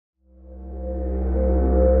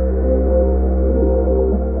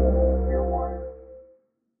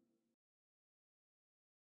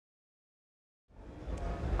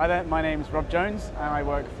Hi there, my name is Rob Jones and I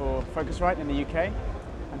work for Focusrite in the UK.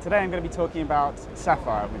 And today I'm going to be talking about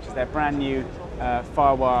Saffire, which is their brand new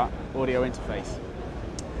Firewire audio interface.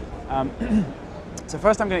 So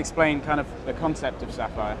first I'm going to explain kind of the concept of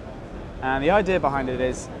Saffire. And the idea behind it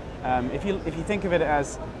is, if you think of it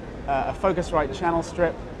as a Focusrite channel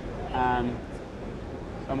strip, and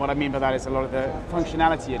what I mean by that is a lot of the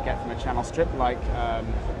functionality you'd get from a channel strip, like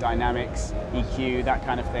dynamics, EQ, that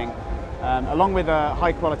kind of thing, along with a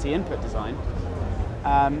high quality input design.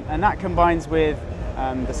 And that combines with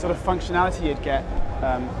the sort of functionality you'd get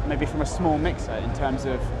maybe from a small mixer in terms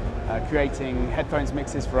of creating headphones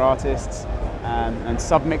mixes for artists and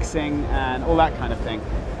sub-mixing and all that kind of thing.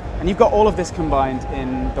 And you've got all of this combined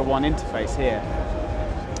in the one interface here.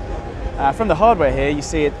 From the hardware here, you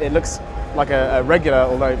see it looks like a regular,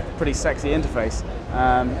 although pretty sexy interface.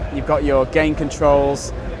 You've got your gain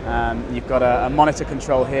controls, you've got a monitor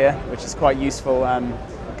control here, which is quite useful,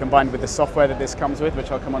 combined with the software that this comes with,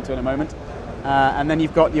 which I'll come on to in a moment. And then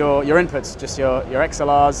you've got your inputs, just your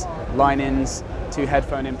XLRs, line-ins, 2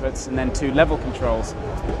 headphone inputs, and then 2 level controls.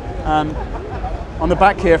 On the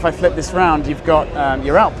back here, if I flip this round, you've got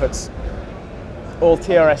your outputs, all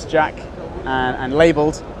TRS jack and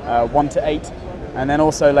labeled 1 to 8, and then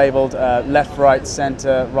also labeled left, right,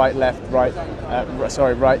 center, right, left, right,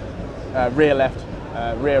 rear left,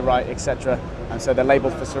 rear right, etc. And so they're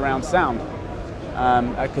labeled for surround sound.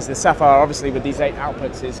 Because the Saffire, obviously, with these 8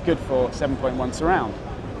 outputs, is good for 7.1 surround.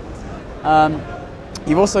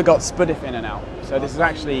 You've also got SPDIF in and out. So this is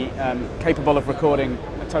actually capable of recording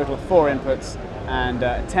a total of 4 inputs and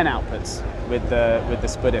 10 outputs with the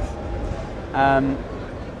SPDIF.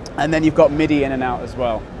 And then you've got MIDI in and out as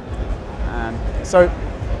well. So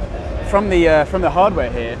from the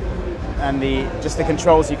hardware here and just the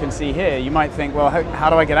controls you can see here, you might think, well, how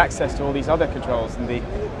do I get access to all these other controls and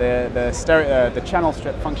the channel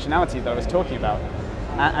strip functionality that I was talking about?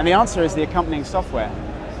 And the answer is the accompanying software.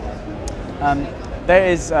 There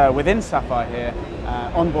is within Saffire here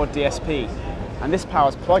onboard DSP, and this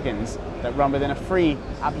powers plugins that run within a free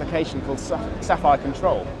application called Saffire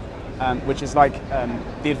Control, which is like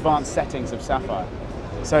the advanced settings of Saffire.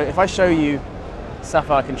 So if I show you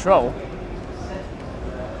Saffire Control,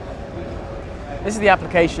 this is the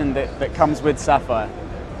application that comes with Saffire.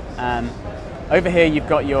 Over here you've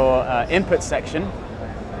got your input section,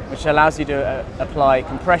 which allows you to apply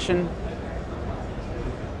compression,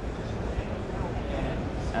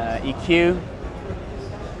 EQ,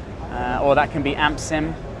 or that can be amp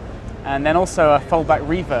sim, and then also a foldback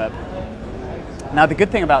reverb. Now the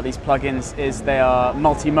good thing about these plugins is they are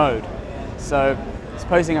multi-mode. So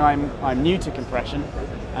supposing I'm new to compression,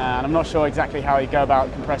 and I'm not sure exactly how you go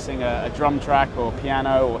about compressing a drum track or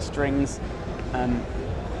piano or strings,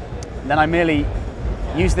 then I merely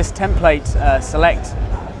use this template select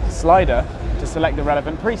slider to select the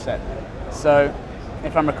relevant preset. So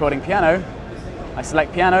if I'm recording piano, I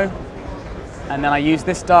select piano, and then I use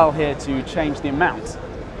this dial here to change the amount,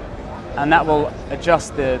 and that will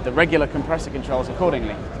adjust the regular compressor controls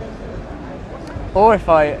accordingly. Or if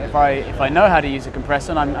I know how to use a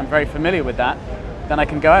compressor, and I'm very familiar with that, then I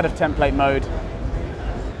can go out of template mode,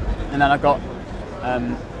 and then I've got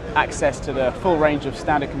access to the full range of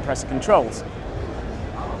standard compressor controls.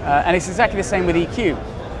 And it's exactly the same with EQ.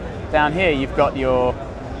 Down here you've got your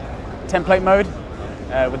template mode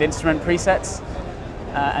with instrument presets,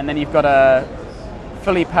 and then you've got a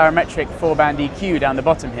fully parametric 4-band EQ down the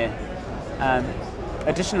bottom here.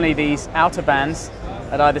 Additionally, these outer bands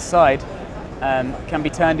at either side can be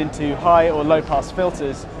turned into high or low pass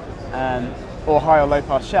filters, or high or low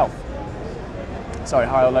pass shelf. Sorry,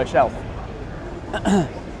 high or low shelf.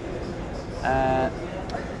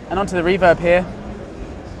 And onto the reverb here.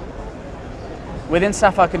 Within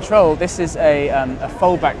Saffire Control, this is a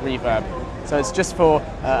foldback reverb. So it's just for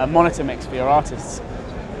a monitor mix for your artists.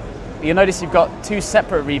 You'll notice you've got 2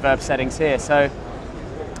 separate reverb settings here. So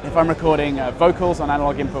if I'm recording vocals on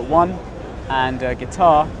analog input 1 and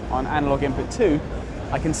guitar on analog input 2,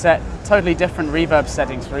 I can set totally different reverb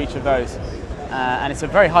settings for each of those. And it's a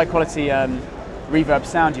very high quality reverb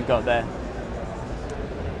sound you've got there.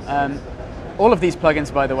 All of these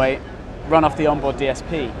plugins, by the way, run off the onboard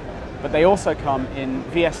DSP, but they also come in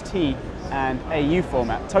VST and AU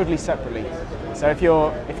format, totally separately. So if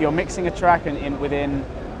you're mixing a track within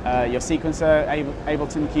your sequencer,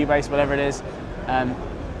 Ableton, Cubase, whatever it is,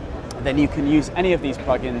 then you can use any of these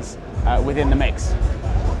plugins within the mix.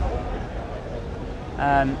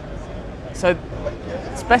 So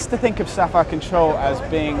it's best to think of Saffire Control as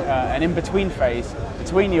being an in-between phase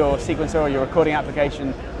between your sequencer or your recording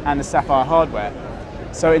application and the Saffire hardware.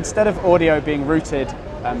 So instead of audio being routed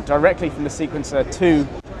directly from the sequencer to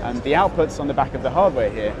the outputs on the back of the hardware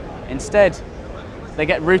here. Instead, they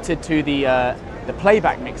get routed to the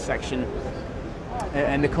playback mix section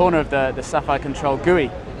in the corner of the Saffire Control GUI.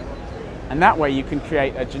 And that way you can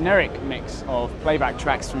create a generic mix of playback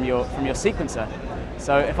tracks from your sequencer.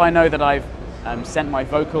 So if I know that I've sent my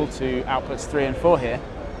vocal to outputs 3 and 4 here,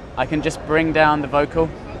 I can just bring down the vocal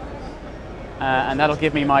and that'll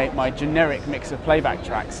give me my generic mix of playback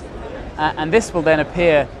tracks. And this will then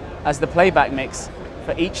appear as the playback mix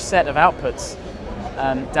for each set of outputs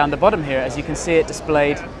down the bottom here, as you can see it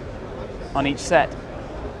displayed on each set.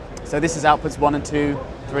 So this is outputs 1 and 2,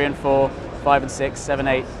 3 and 4, 5 and 6, 7,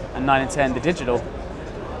 8, and 9 and 10, the digital.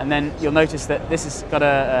 And then you'll notice that this has got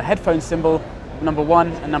a headphone symbol, number 1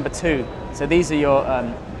 and number 2. So these are your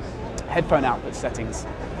headphone output settings.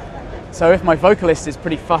 So if my vocalist is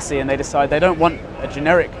pretty fussy and they decide they don't want a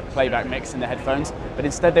generic playback mix in the headphones, but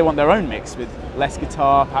instead they want their own mix with less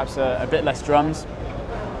guitar, perhaps a bit less drums,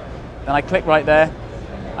 then I click right there,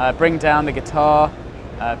 bring down the guitar,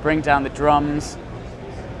 bring down the drums,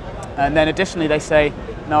 and then additionally they say,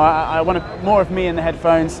 no, I want more of me in the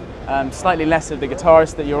headphones, slightly less of the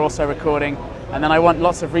guitarist that you're also recording, and then I want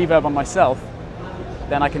lots of reverb on myself.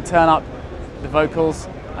 Then I can turn up the vocals,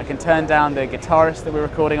 I can turn down the guitarist that we're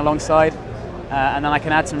recording alongside, and then I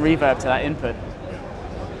can add some reverb to that input.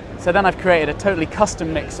 So then I've created a totally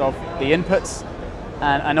custom mix of the inputs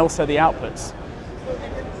and also the outputs.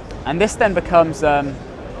 And this then becomes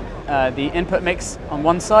the input mix on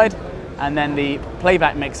one side and then the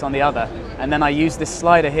playback mix on the other. And then I use this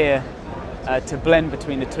slider here to blend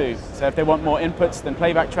between the two. So if they want more inputs than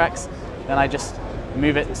playback tracks, then I just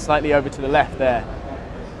move it slightly over to the left there.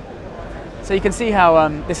 So you can see how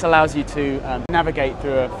this allows you to navigate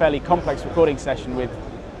through a fairly complex recording session with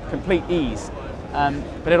complete ease.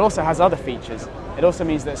 But it also has other features. It also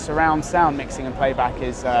means that surround sound mixing and playback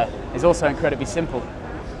is also incredibly simple,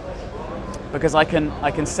 because I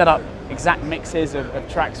can set up exact mixes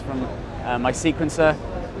of tracks from my sequencer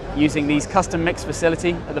using these custom mix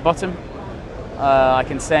facility at the bottom. I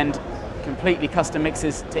can send completely custom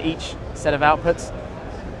mixes to each set of outputs.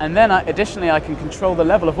 And then additionally I can control the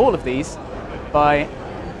level of all of these by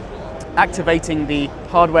activating the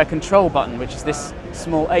hardware control button, which is this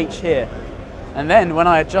small H here. And then when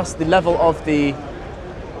I adjust the level of the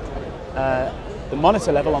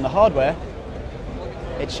monitor level on the hardware,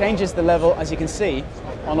 it changes the level, as you can see,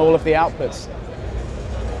 on all of the outputs.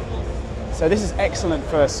 So this is excellent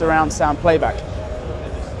for surround sound playback.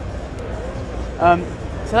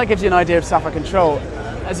 So that gives you an idea of Saffire Control.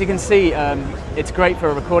 As you can see, it's great for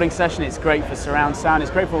a recording session, it's great for surround sound,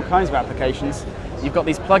 it's great for all kinds of applications. You've got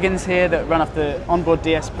these plugins here that run off the onboard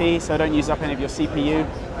DSP, so don't use up any of your CPU.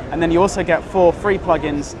 And then you also get 4 free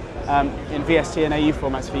plugins in VST and AU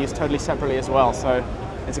formats for use totally separately as well. So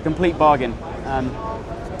it's a complete bargain.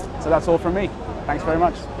 So that's all from me. Thanks very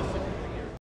much.